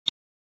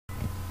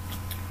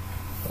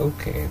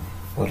Okay,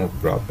 what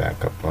I've brought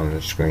back up on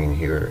the screen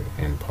here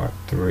in part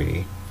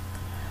 3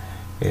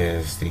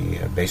 is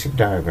the basic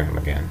diagram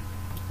again.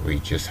 We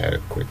just had a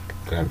quick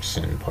glimpse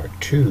in part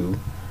 2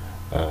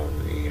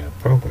 of the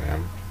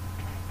program,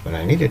 but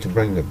I needed to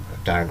bring the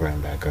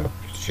diagram back up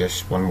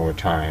just one more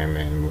time,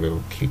 and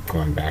we'll keep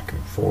going back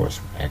and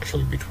forth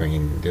actually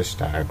between this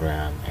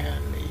diagram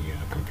and the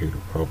computer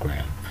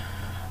program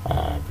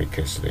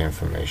because the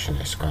information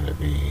is going to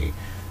be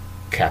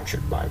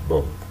captured by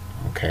both.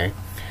 Okay,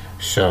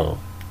 so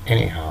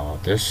anyhow,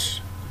 this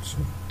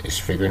is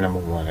figure number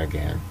 1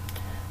 again,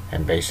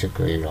 and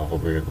basically all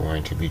we're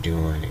going to be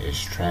doing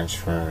is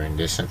transferring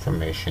this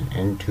information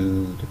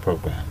into the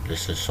program.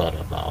 This is sort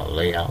of our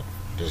layout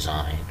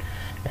design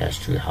as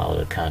to how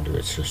the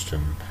conduit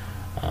system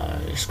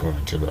is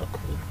going to look.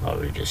 We've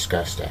already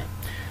discussed that,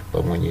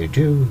 but when you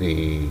do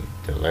the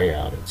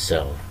layout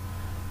itself,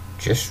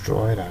 just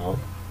draw it out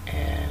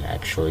and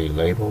actually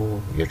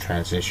label your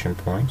transition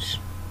points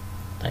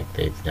like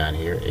they've done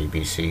here: A,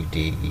 B, C,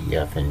 D, E,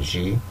 F, and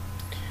G.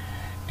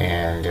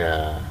 And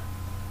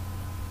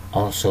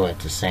also at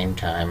the same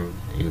time,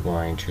 you're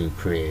going to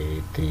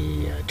create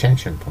the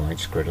tension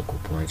points, critical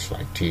points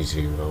like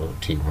T0,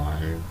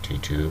 T1,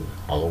 T2,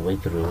 all the way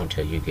through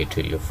until you get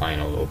to your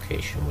final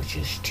location, which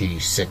is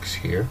T6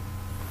 here.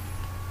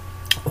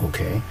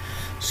 Okay,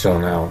 so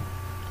now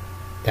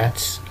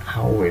that's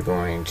how we're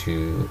going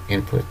to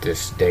input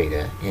this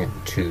data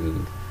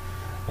into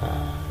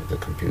the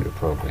computer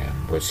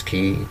program. What's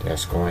key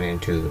that's going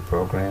into the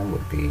program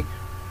would be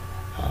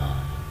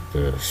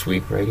the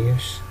sweep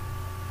radius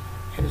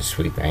and the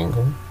sweep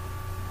angle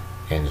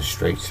and the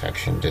straight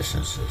section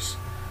distances.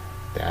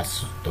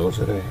 Those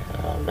are the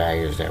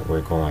values that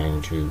we're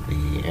going to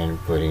be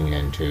inputting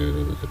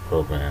into the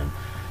program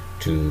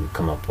to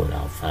come up with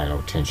our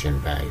final tension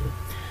value.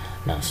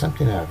 Now,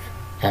 something I've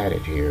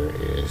added here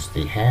is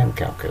the hand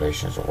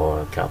calculations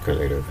or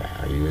calculator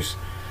values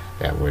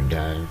that were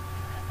done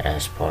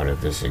as part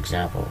of this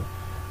example.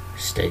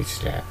 States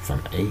that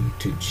from A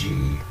to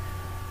G,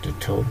 the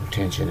total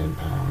tension in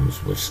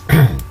pounds was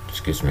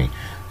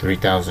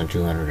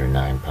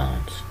 3,209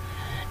 pounds.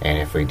 And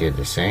if we did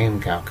the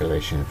same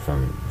calculation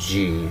from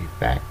G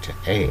back to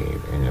A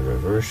in the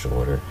reverse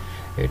order,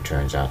 it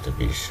turns out to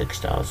be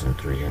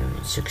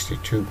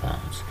 6,362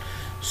 pounds.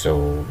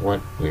 So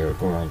what we are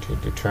going to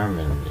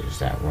determine is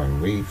that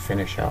when we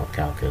finish our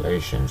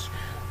calculations,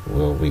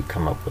 will we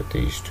come up with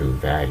these two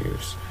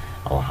values,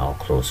 or how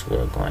close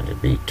we're going to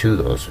be to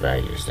those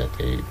values that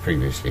they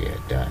previously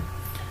had done.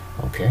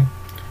 Okay?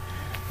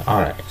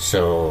 Alright,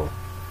 so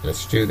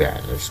let's do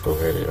that. Let's go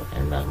ahead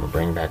and I'm going to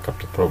bring back up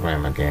the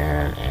program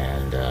again,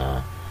 and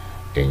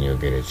then you'll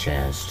get a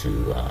chance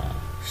to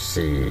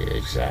see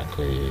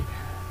exactly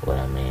what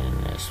I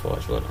mean as far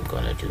as what I'm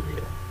going to do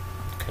here.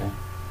 Okay?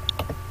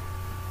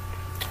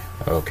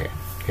 Okay,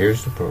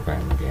 here's the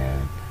program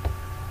again.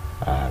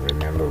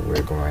 Remember,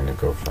 we're going to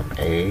go from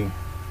A,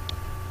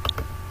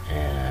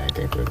 and I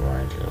think we're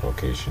going to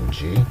location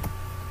G.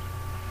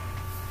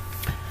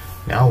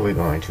 Now we're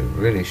going to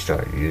really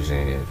start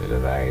using the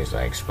values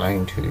I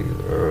explained to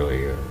you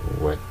earlier,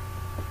 what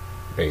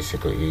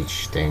basically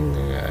each thing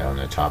on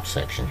the top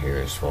section here,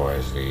 as far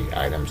as the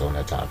items on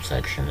the top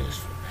section,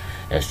 is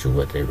as to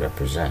what they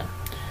represent.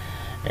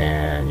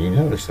 And you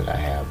notice that I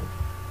have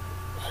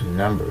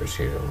numbers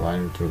here: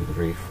 1, 2,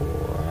 3,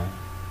 4,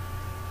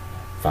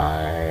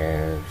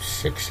 5,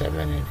 6,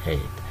 7, and 8.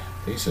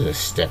 These are the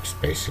steps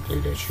basically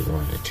that you're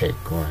going to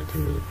take going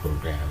through the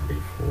program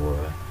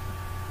before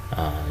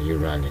you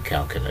run the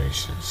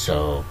calculations.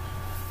 So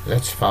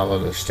let's follow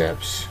the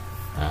steps.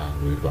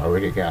 We've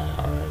already got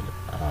our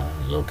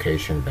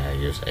location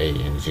values A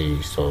and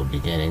G, so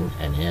beginning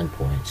and end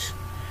points.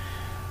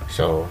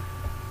 So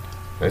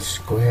let's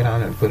go ahead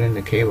on and put in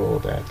the cable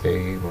that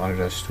they wanted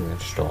us to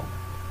install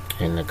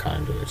in the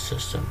conduit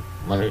system.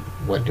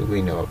 What do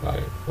we know about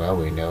it? Well,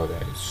 we know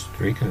that it's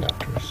 3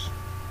 conductors.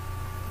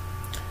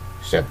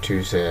 Step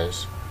 2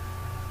 says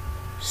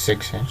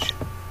 6-inch,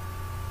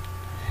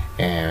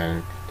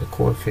 and the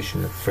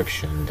coefficient of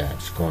friction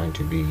that's going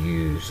to be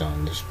used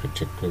on this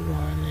particular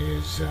one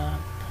is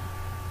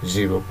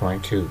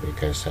 0.2,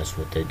 because that's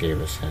what they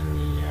gave us in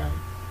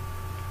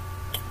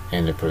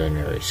the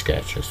preliminary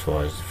sketch as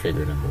far as the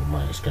figure number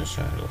 1 is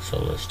concerned. So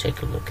let's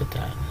take a look at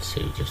that and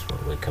see just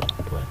what we come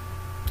up with.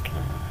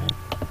 Alright.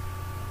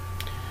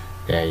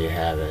 There you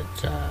have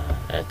it.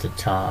 At the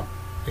top,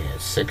 we had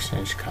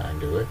 6-inch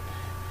conduit.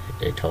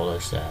 They told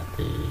us that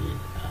the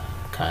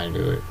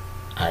conduit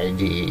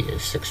ID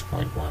is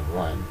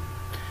 6.11,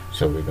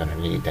 so we're going to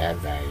need that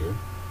value.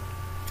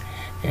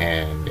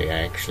 And they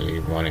actually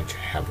wanted to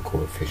have a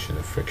coefficient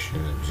of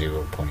friction of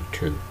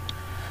 0.2,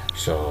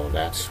 so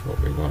that's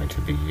what we're going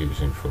to be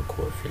using for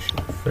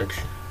coefficient of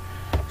friction.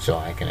 So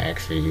I can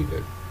actually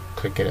either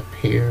click it up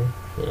here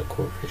for the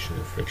coefficient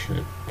of friction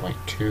of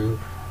 0.2,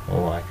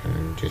 or I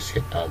can just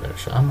hit other.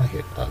 So I'm going to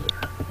hit other.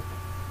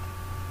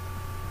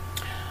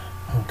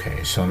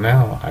 Okay, so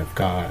now I've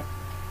got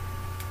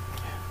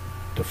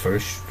the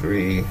first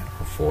 3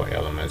 or 4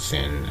 elements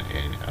in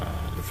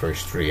the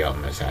first 3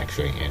 elements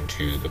actually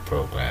into the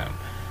program: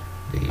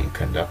 the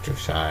conductor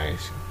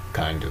size,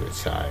 conduit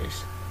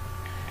size,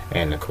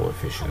 and the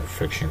coefficient of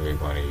friction we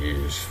want to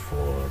use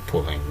for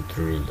pulling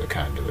through the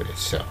conduit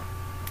itself.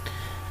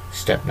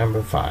 Step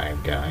number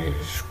 5 down here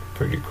is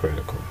pretty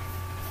critical.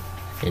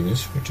 In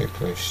this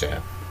particular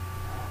step,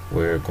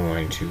 we're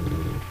going to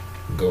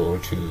go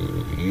to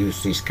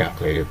use these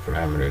calculated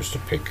parameters to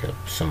pick up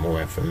some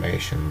more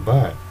information.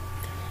 But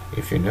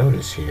if you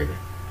notice here,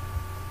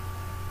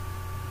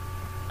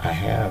 I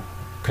have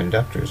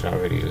conductors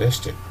already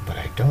listed, but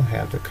I don't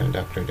have the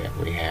conductor that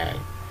we had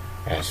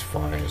as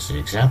far as the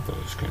example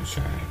is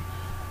concerned.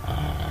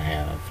 I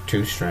have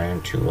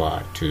 2-strand,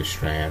 2-aught,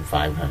 2-strand,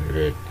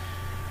 500,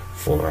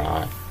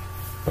 4-aught,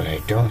 but I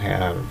don't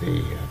have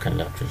the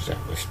conductors that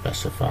were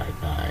specified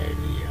by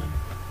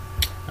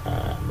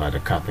the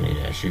company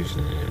that's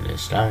using it in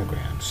this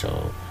diagram.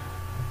 So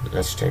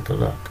let's take a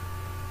look.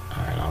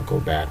 Alright, I'll go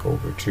back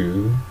over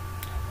to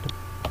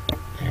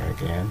there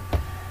again,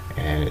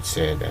 and it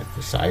said that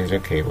the size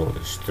of the cable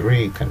is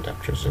 3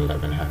 conductors,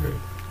 1100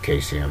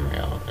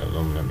 KCML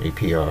aluminum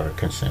EPR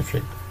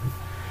concentric,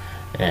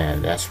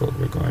 and that's what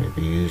we're going to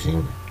be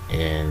using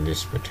in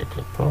this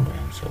particular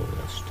program. So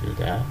let's do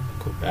that.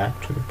 Go back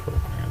to the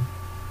program.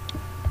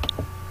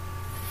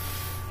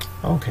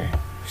 Okay,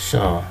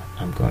 so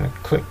I'm going to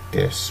click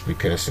this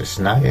because it's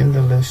not in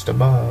the list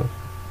above,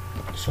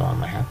 so I'm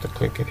going to have to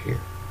click it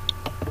here.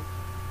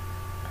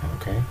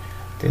 Okay,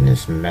 then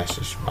this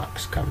message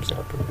box comes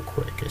up real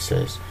quick. It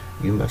says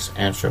you must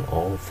answer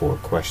all 4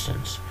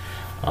 questions.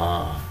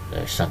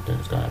 There's something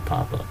that's going to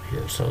pop up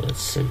here, so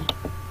let's see.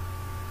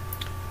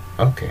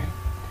 Okay,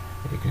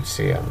 you can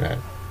see I've got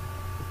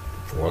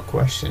 4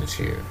 questions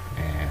here,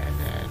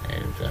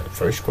 and the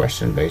first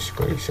question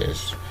basically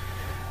says,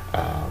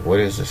 what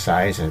is the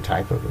size and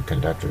type of the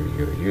conductor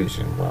you're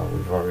using? Well,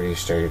 we've already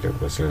stated it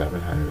was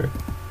 1100,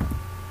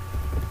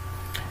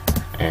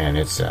 and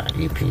it's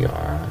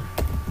EPR,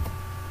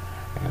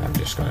 and I'm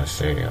just going to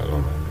say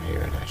aluminum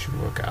here. That should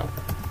work out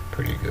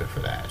pretty good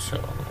for that. So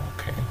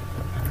okay,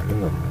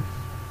 aluminum.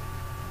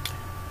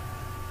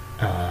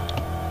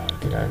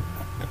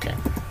 Okay,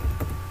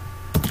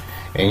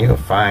 and you'll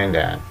find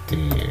that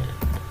the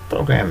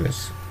program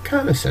is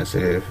kind of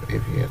sensitive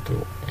if you have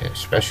to,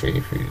 especially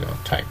if you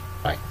don't type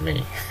like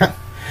me.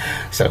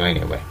 So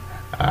anyway,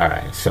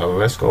 alright, so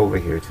let's go over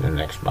here to the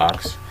next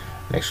box.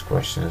 Next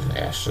question is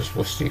asked us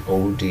what's the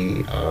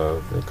OD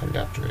of the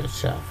conductor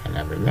itself. And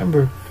I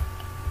remember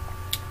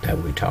that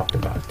we talked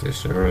about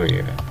this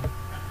earlier,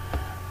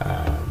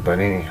 but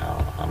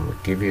anyhow, I'm going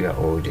to give you the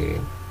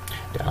OD.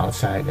 The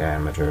outside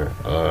diameter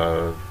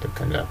of the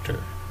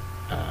conductor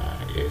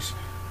is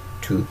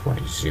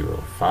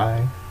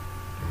 2.05,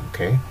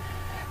 okay,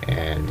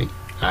 and the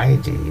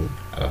ID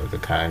of the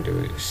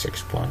conduit is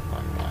 6.11.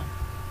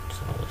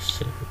 So let's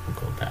see if we can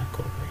go back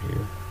over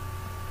here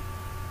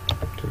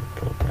to the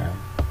program.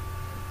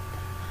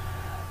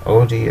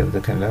 OD of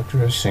the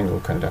conductor, single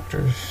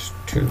conductor, is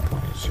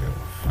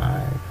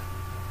 2.05,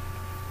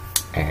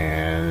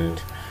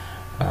 and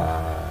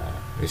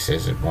it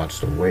says it wants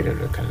the weight of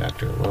the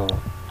conductor.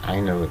 Well, I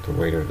know that the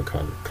weight of the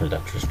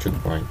conductor is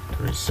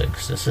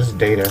 2.36. This is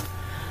data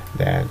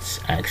that's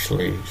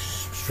actually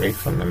straight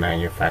from the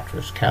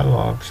manufacturer's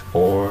catalogs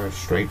or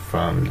straight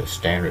from the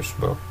standards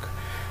book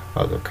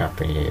of the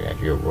company that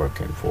you're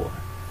working for.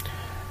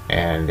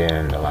 And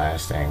then the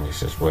last thing, it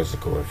says what's the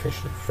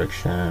coefficient of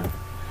friction?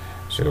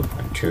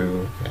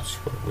 0.2. That's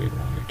what we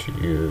wanted to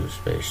use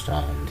based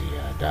on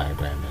the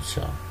diagram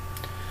itself.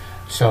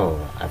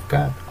 So I've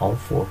got all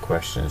 4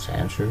 questions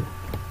answered,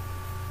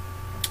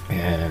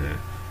 and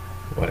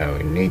what I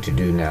would need to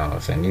do now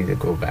is I need to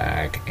go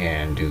back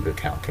and do the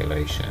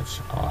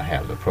calculations. I'll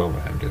have the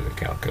program do the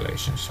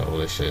calculations. So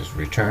this says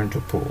return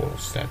to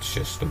pools. That's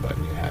just the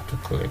button you have to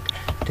click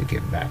to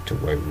get back to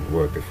where we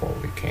were before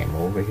we came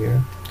over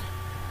here.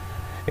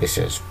 It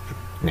says,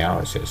 now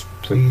it says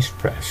please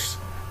press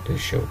the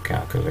show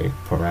calculate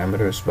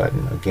parameters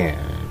button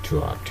again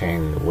to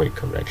obtain the weight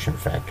correction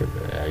factor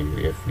value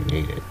if you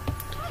need it.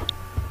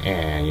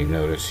 And you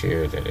notice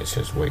here that it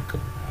says weight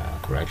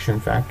correction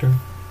factor.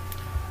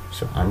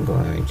 So I'm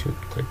going to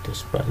click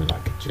this button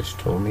like it just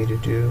told me to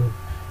do.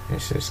 And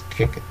it says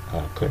click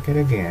it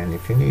again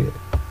if you need it.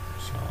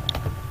 So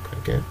I'm going to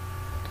click it.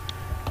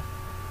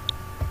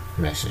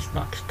 Message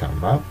box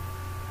come up,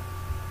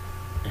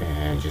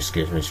 and it just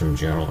gives me some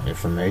general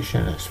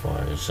information as far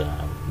as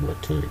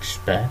what to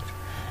expect.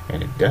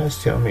 And it does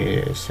tell me,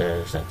 it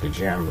says that the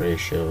jam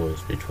ratio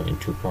is between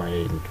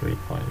 2.8 and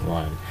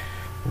 3.1.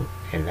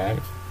 In that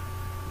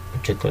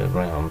particular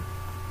realm,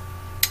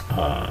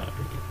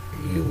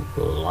 you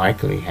will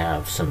likely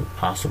have some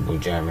possible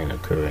jamming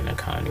occur in the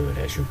conduit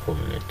as you're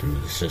pulling it through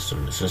the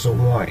system. This is a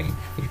warning.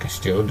 You can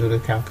still do the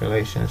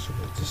calculations,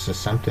 but this is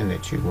something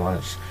that you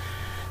want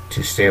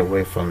to stay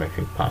away from if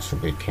you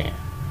possibly can.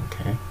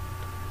 Okay?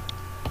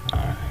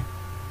 Alright.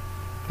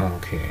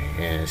 Okay,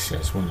 and it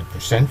says when the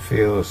percent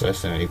field is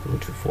less than or equal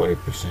to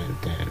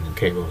 40%, then the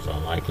cables are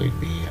likely to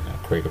be in a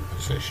cradle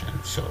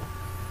position. So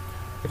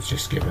it's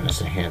just giving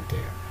us a hint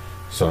there.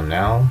 So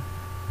now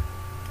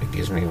it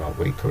gives me my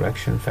weight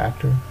correction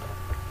factor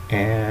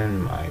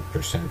and my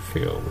percent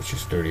field, which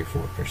is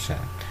 34%.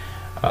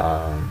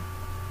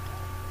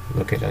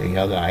 Look at the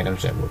other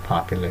items that were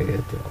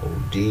populated. The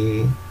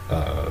OD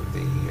of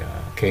the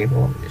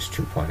cable is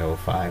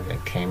 2.05.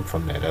 That came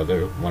from that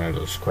other one of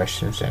those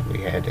questions that we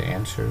had to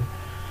answer.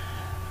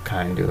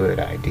 Conduit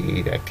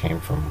ID, that came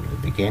from the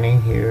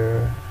beginning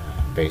here.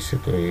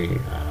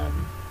 Basically,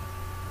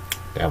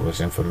 that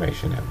was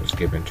information that was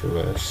given to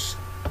us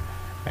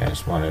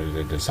as one of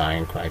the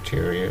design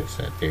criteria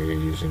that they're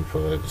using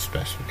for the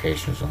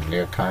specifications on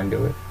their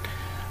conduit.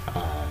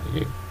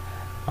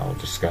 I'll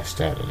discuss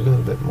that a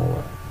little bit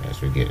more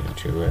as we get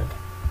into it.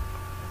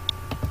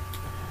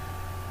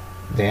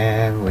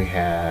 Then we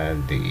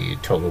had the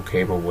total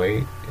cable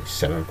weight is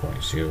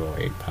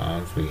 7.08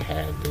 pounds. We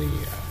had the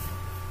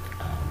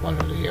one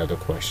of the other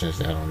questions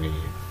that on the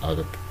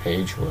other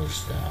page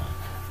was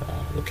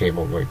the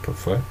cable weight per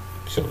foot.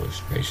 So it's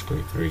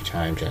basically 3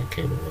 times that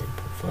cable weight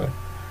per foot.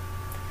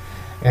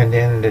 And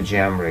then the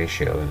jam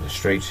ratio in the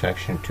straight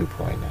section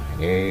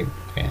 2.98,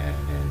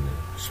 and in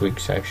the sweep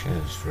section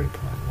is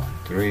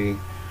 3.13.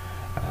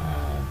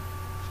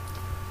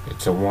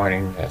 It's a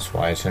warning, that's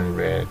why it's in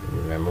red.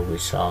 Remember, we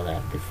saw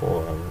that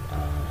before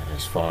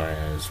as far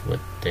as what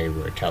they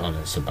were telling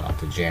us about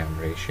the jam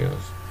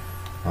ratios.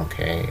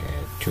 Okay,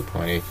 at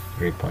 2.8,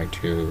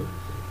 3.2, you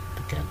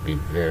got to be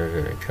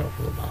very, very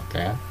careful about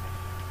that.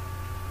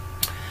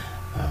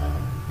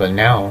 But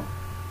now,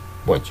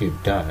 what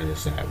you've done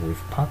is that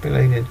we've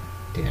populated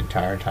the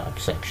entire top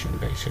section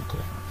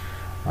basically.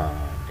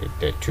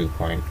 The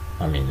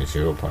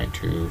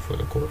 0.2 for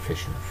the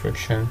coefficient of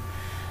friction,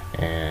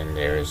 and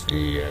there's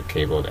the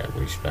cable that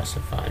we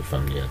specified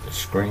from the other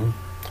screen.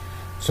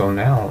 So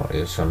now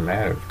it's a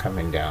matter of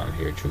coming down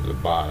here to the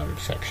bottom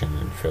section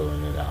and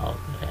filling it out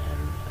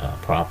and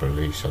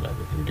properly so that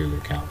we can do the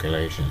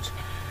calculations.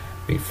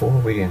 Before,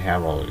 we didn't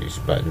have all of these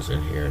buttons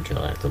in here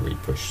until after we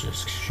pushed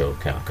this show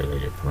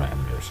calculated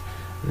parameters.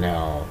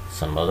 Now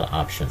some other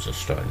options are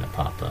starting to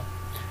pop up,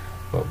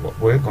 but what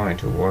we're going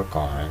to work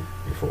on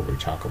before we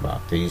talk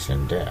about these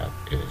in depth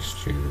is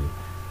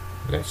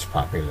let's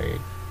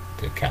populate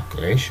the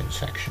calculation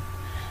section.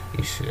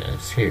 He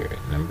says here,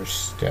 number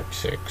step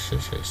 6,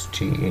 it says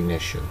T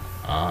initial.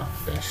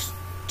 That's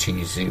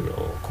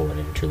T0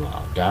 according to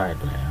our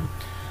diagram.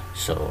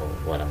 So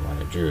what I want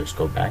to do is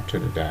go back to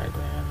the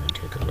diagram and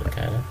take a look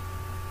at it.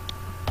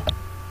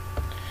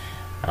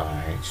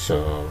 Alright,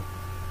 so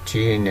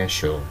T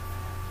initial,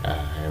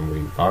 and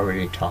we've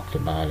already talked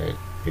about it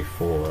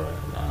before,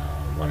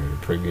 one of the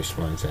previous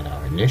ones, that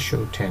our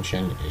initial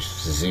tension is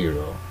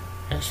 0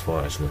 as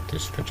far as what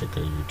this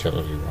particular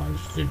utility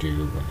wants to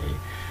do when they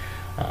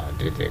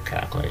did their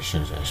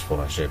calculations as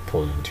far as their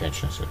pulling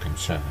tensions are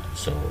concerned.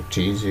 So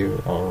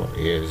T0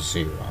 is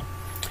 0.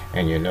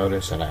 And you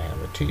notice that I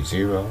have a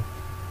T0,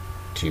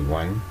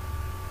 T1,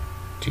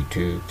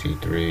 T2,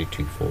 T3,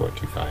 T4,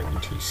 T5, and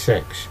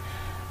T6.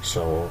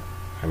 So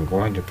I'm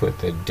going to put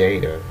the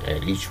data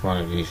at each one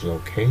of these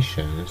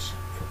locations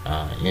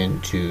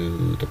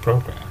into the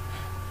program.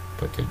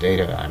 But the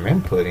data I'm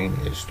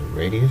inputting is the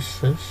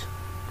radiuses,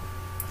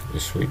 the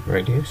sweep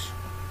radius,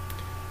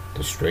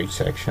 the straight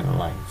section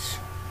lengths.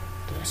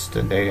 That's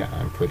the data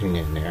I'm putting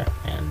in there,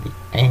 and the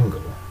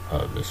angle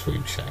of the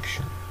sweep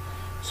section.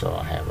 So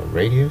I have a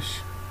radius,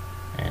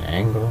 an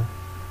angle,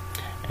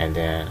 and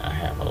then I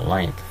have a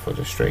length for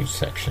the straight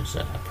sections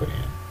that I put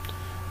in.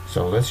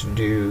 So let's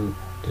do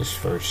this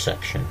first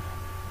section,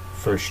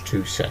 first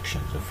 2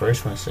 sections. The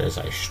first one says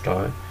I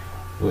start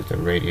with a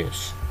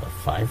radius of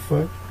 5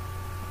 foot,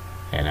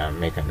 and I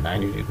make a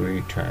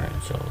 90-degree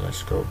turn. So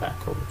let's go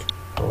back over to the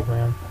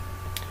program.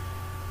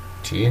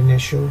 T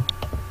initial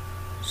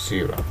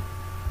 0.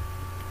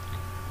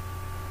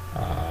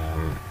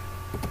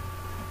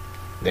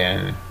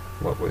 Then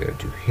what we'll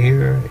do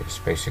here is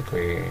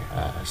basically,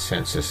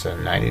 since it's a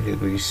 90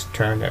 degrees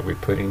turn that we're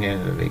putting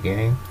in the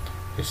beginning,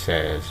 it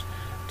says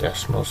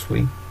decimal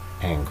sweep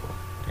angle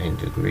in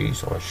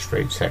degrees or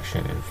straight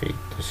section in feet.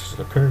 This is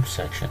the curved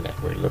section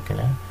that we're looking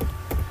at.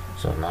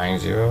 So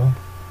 90,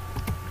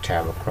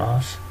 tab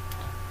across.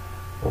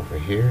 Over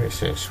here it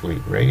says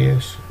sweep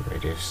radius.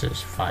 Radius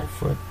is 5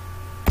 foot.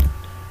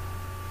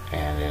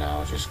 And then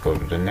I'll just go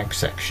to the next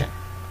section.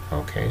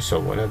 Okay, so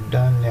what I've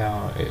done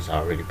now is I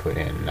already put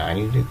in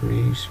 90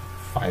 degrees,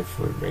 5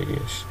 foot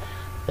radius.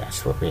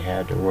 That's what we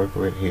had to work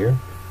with here.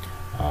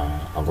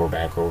 I'll go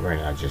back over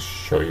and I'll just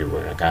show you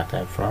where I got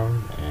that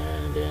from,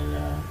 and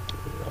then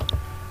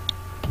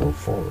move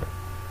forward.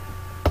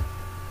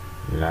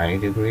 90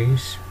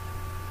 degrees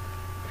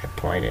at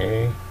point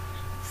A,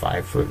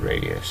 5 foot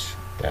radius.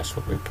 That's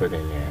what we put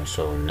in there.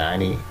 So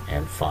 90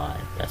 and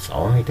 5. That's the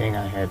only thing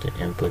I had to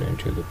input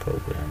into the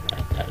program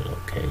at that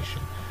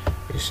location.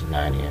 Is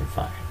 90 and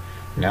 5.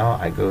 Now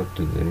I go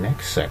to the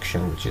next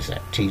section, which is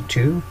at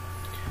T2,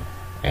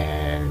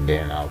 and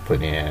then I'll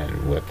put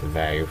in what the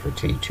value for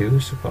T2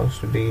 is supposed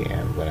to be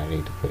and what I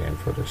need to put in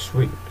for the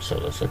sweep. So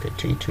let's look at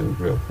T2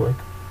 real quick.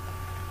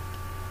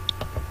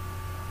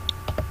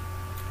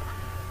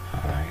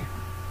 Alright.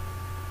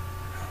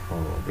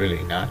 Oh,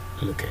 really not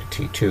look at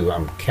T2.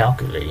 I'm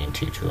calculating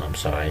T2, I'm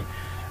sorry.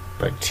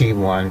 But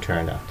T1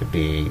 turned out to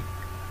be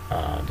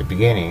the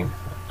beginning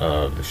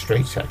of the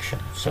straight section.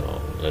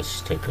 So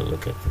let's take a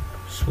look at the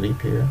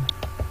sweep here.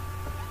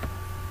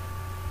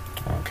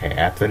 Okay,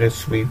 after the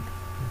sweep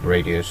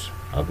radius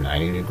of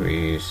 90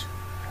 degrees,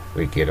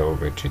 we get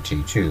over to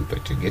T2.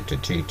 But to get to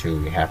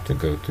T2, we have to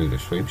go through the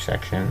sweep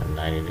section of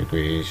 90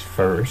 degrees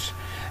first.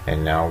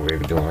 And now we're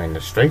doing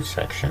the straight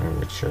section,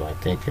 which I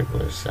think it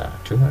was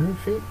 200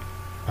 feet.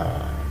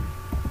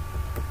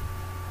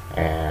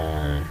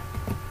 And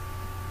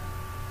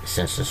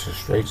since it's a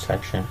straight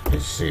section,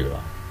 it's 0.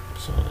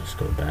 So let's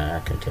go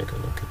back and take a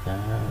look at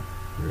that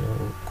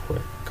real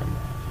quick. Come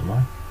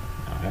on.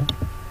 Alright.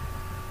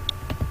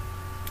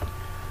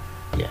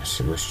 Yes,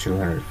 it was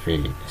 200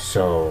 feet.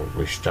 So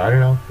we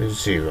started off with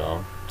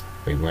 0.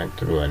 We went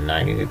through a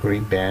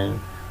 90-degree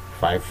bend,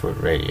 5-foot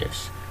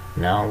radius.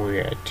 Now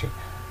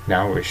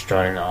we're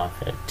starting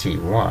off at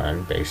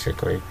T1.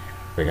 Basically,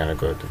 we're going to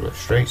go through a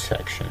straight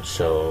section.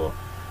 So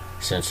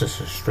since it's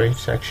a straight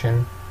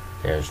section,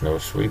 there's no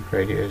sweep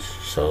radius,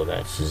 so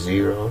that's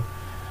 0,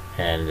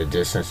 and the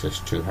distance is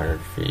 200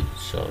 feet.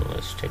 So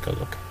let's take a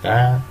look at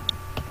that.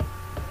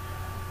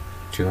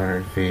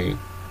 200 feet,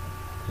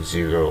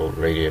 0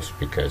 radius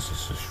because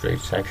it's a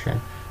straight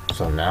section.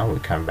 So now we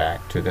come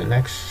back to the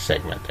next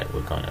segment that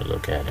we're going to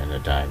look at in the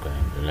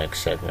diagram. The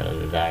next segment of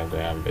the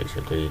diagram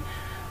basically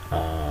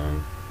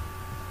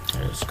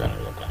is going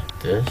to look like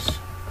this.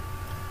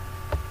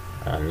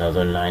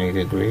 Another 90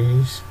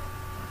 degrees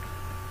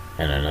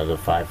and another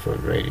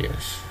 5-foot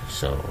radius.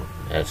 So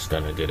that's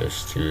going to get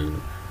us to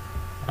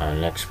our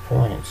next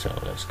point. So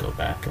let's go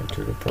back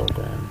into the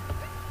program.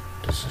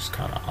 This is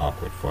kind of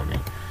awkward for me.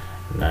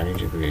 90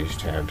 degrees,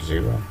 tab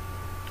 0.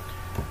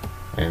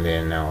 And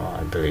then now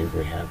I believe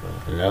we have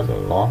another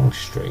long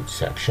straight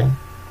section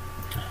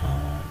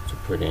to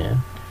put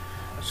in.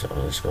 So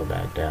let's go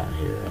back down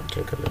here and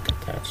take a look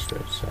at that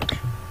straight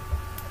section.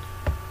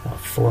 A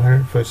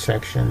 400-foot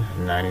section,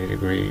 90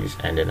 degrees,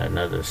 and then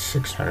another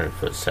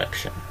 600-foot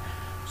section.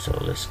 So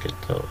let's get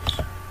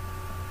those.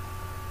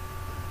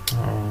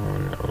 Oh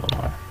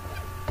no.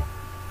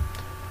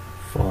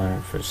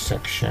 400-foot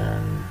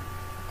section,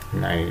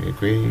 90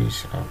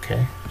 degrees.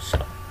 Okay,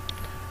 so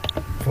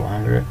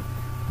 400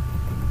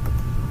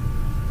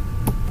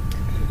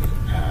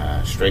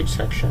 straight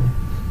section.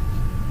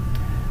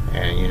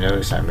 And you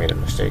notice I made a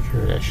mistake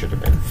here. That should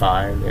have been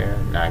 5 there.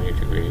 90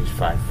 degrees,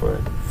 5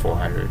 foot,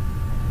 400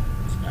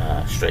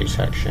 straight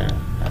section,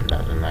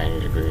 another 90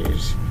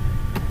 degrees.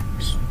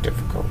 It's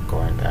difficult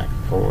going back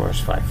and forth.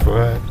 5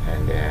 foot,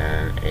 and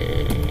then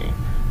a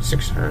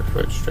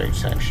 600-foot straight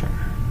section.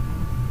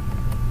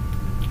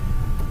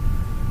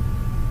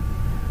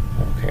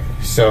 Okay,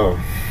 so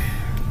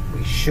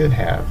we should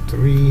have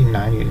 3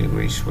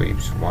 90-degree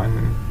sweeps.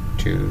 1,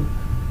 2,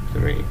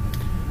 3.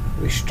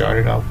 We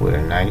started off with a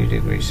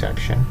 90-degree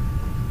section,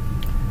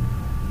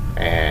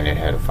 and it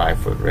had a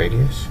 5-foot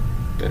radius.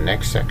 The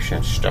next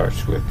section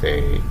starts with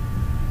a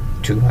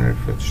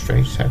 200-foot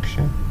straight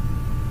section,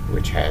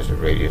 which has a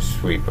radius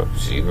sweep of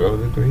 0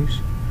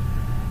 degrees,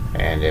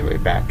 and then we're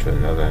back to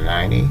another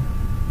 90,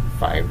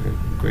 5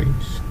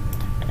 degrees,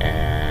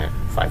 and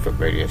 5-foot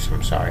radius,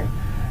 I'm sorry,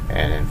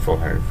 and then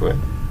 400-foot,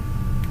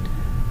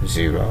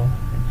 0,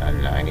 a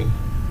 90,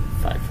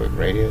 5-foot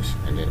radius,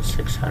 and then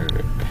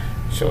 600.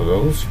 So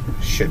those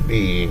should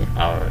be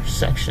our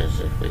sections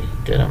if we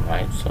did them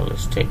right. So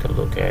let's take a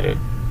look at it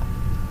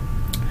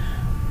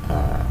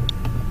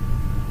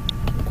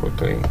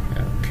quickly.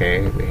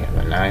 Okay, we have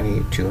a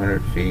 90,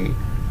 200 feet,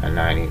 a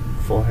 90,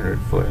 400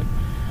 foot,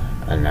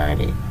 a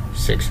 90,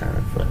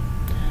 600 foot.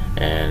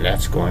 And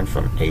that's going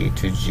from A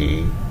to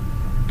G,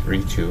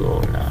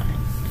 3209,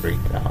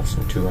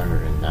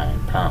 3,209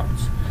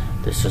 pounds.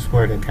 This is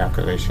where the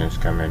calculations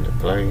come into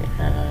play,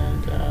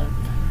 and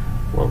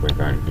what we're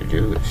going to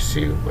do is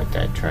see what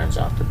that turns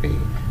out to be.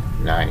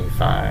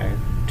 95,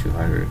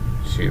 200,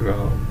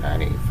 0,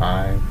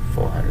 95,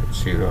 400,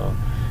 0,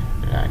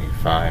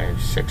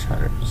 95,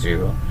 600,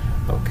 0.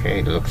 Okay,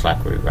 it looks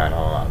like we've got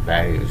all our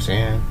values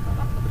in.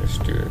 Let's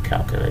do the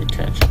calculate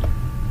tension.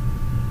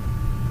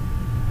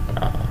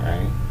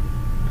 Alright,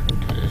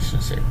 do this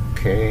and say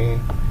okay.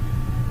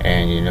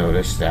 And you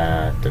notice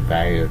that the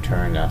value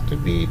turned out to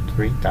be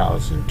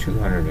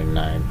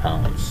 3,209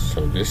 pounds.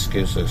 So this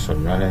gives us a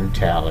running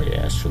tally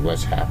as to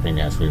what's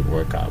happening as we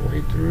work our way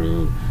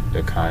through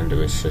the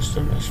conduit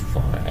system as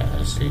far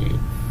as the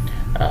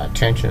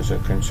tensions are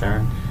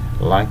concerned.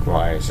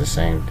 Likewise, the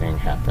same thing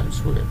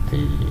happens with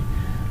the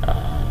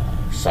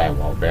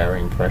sidewall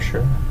bearing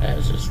pressure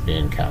as it's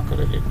being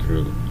calculated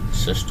through the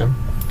system.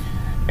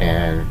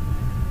 And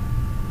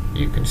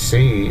you can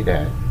see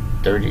that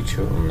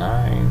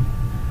 3209,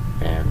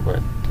 and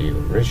what the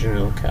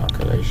original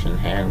calculation,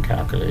 hand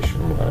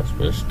calculation was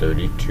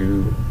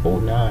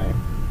 3209.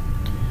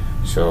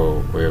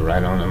 So we're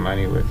right on the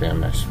money with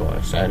them as far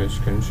as that is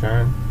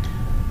concerned.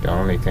 The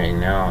only thing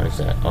now is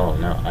that, oh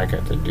no, I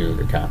got to do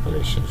the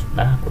calculations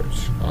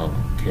backwards.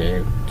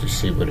 Okay, to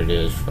see what it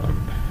is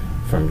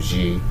from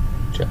G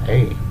to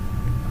A.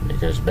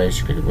 Because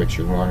basically what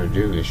you want to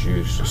do is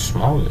use the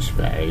smallest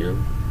value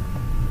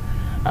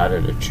out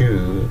of the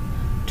two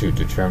to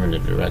determine the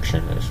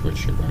direction as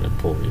which you're going to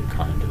pull your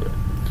conduit.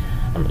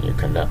 Your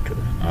conductor.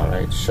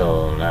 Alright,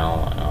 so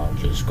now I'll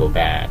just go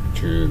back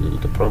to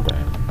the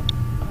program.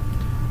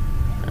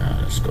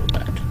 Let's go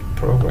back to the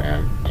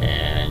program,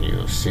 and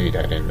you'll see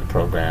that in the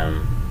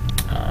program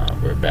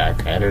we're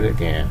back at it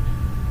again.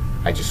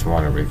 I just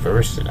want to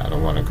reverse it. I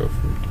don't want to go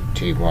from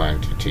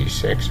T1 to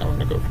T6. I want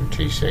to go from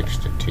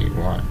T6 to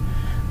T1.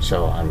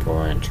 So I'm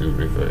going to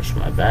reverse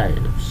my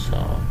values.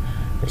 So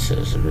it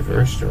says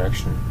reverse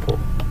direction pull.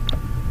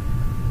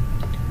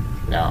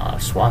 Now I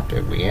swapped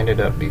it. We ended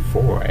up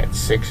before at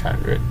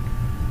 600,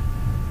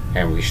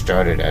 and we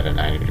started at a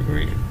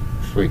 90-degree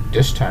sweep.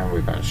 This time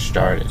we're going to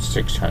start at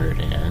 600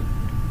 in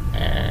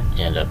and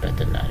end up at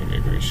the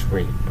 90-degree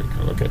sweep. We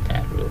can look at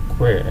that real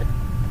quick. I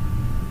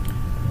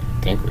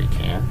think we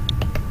can.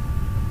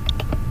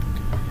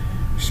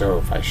 So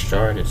if I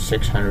start at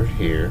 600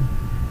 here,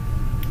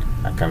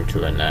 I come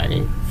to a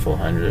 90,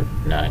 400,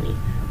 90,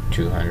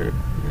 200,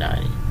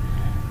 90.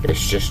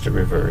 It's just the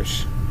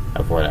reverse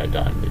of what I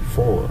done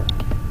before.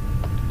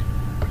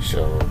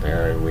 So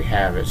there we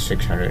have it,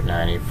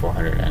 690,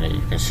 490.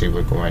 You can see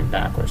we're going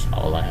backwards.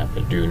 All I have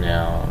to do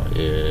now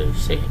is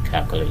say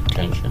calculate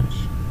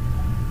tensions.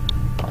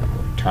 One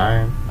more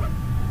time.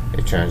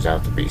 It turns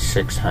out to be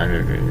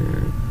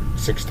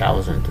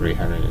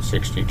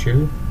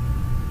 6,362.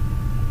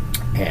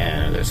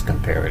 And let's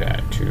compare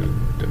that to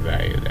the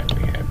value that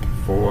we had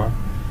before.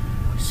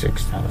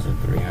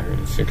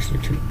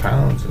 6,362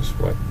 pounds is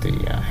what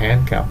the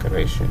hand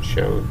calculation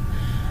showed.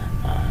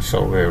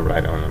 So we're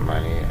right on the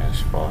money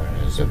as far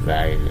as the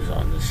values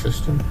on the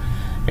system.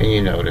 And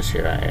you notice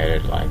here I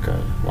added like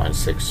a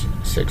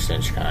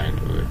 1/6"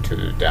 conduit to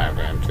the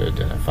diagram to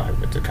identify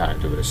what the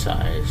conduit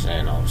size,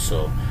 and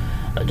also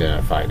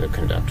identify the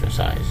conductor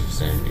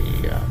sizes in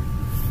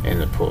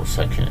the pull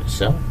section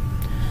itself.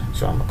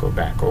 So I'm going to go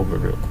back over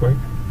real quick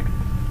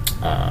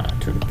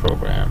to the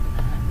program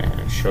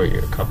and show you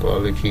a couple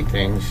other key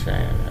things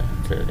that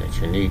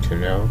you need to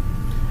know.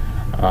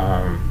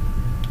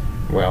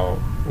 Well,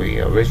 we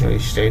originally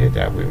stated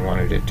that we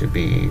wanted it to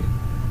be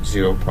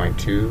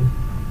 0.2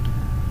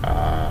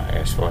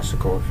 as far as the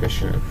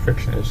coefficient of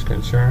friction is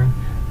concerned,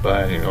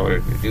 but in order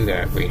to do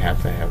that we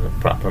have to have the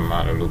proper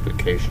amount of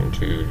lubrication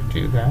to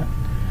do that.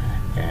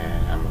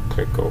 And I'm going to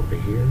click over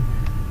here,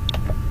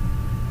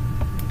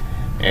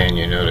 and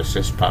you notice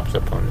this pops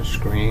up on the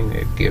screen.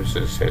 It gives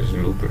us as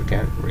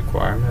lubricant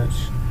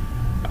requirements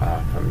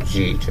from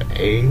G to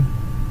A.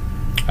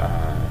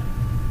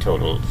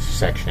 Total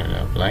section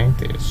of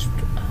length is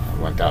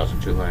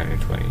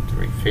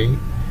 1,223 feet,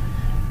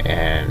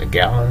 and the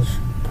gallons,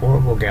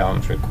 pourable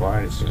gallons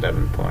required is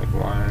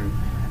 11.1.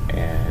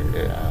 And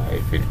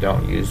if you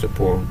don't use the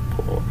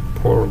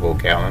pourable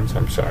gallons,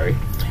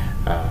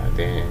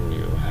 then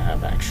you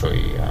have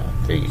actually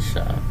these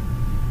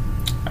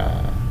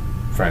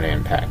front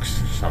end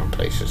packs, some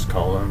places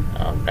call them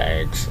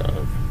bags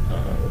of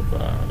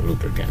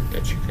lubricant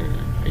that you can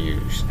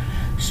use.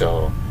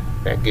 So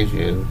that gives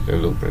you the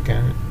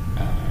lubricant,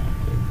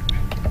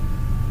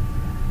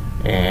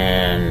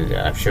 and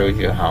I've showed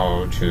you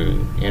how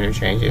to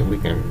interchange it. We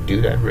can do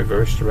that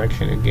reverse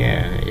direction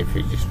again if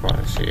you just want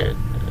to see it.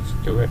 Let's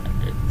do it.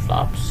 It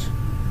flops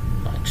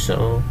like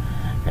so,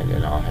 and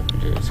then all I have to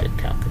do is hit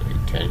calculate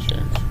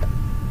tensions,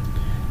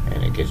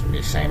 and it gives me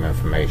the same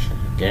information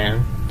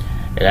again.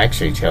 It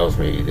actually tells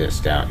me this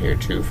down here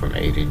too, from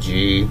A to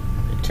G.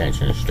 The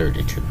tension is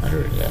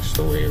 3,200. That's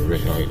the way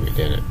originally we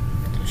did it.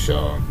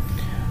 So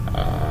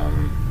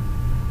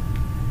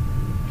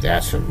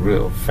that's a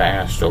real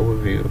fast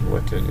overview of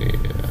what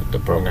the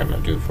program will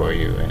do for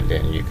you, and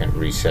then you can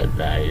reset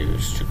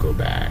values to go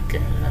back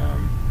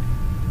and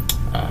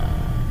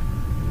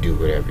do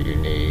whatever you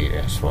need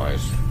as far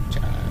as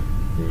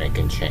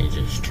making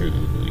changes to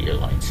your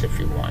lights if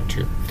you want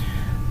to.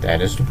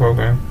 That is the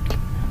program.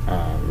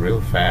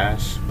 Real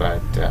fast,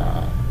 but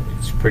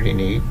it's pretty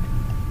neat.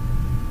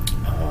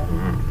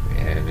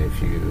 And if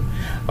you,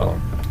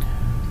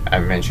 I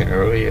mentioned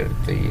earlier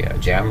the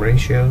jam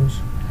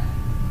ratios.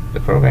 The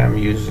program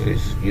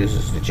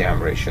uses the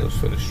jam ratios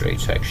for the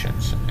straight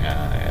sections,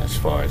 as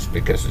far as,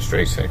 because the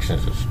straight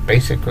sections is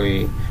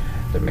basically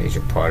the major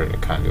part of the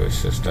conduit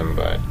system.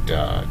 But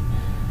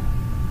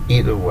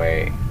either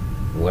way,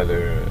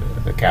 whether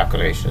the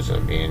calculations are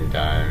being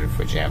done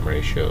for jam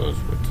ratios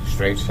with the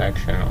straight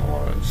section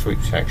or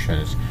sweep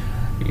sections,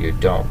 you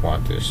don't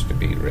want this to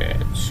be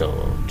red.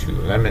 So to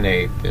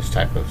eliminate this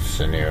type of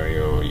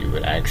scenario, you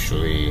would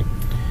actually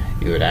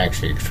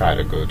try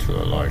to go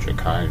to a larger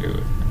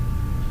conduit.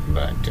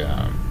 But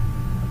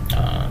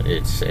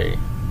it's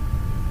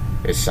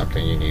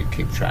something you need to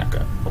keep track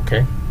of.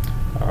 Okay.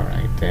 All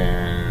right,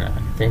 then I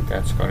think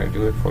that's going to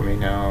do it for me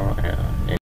now.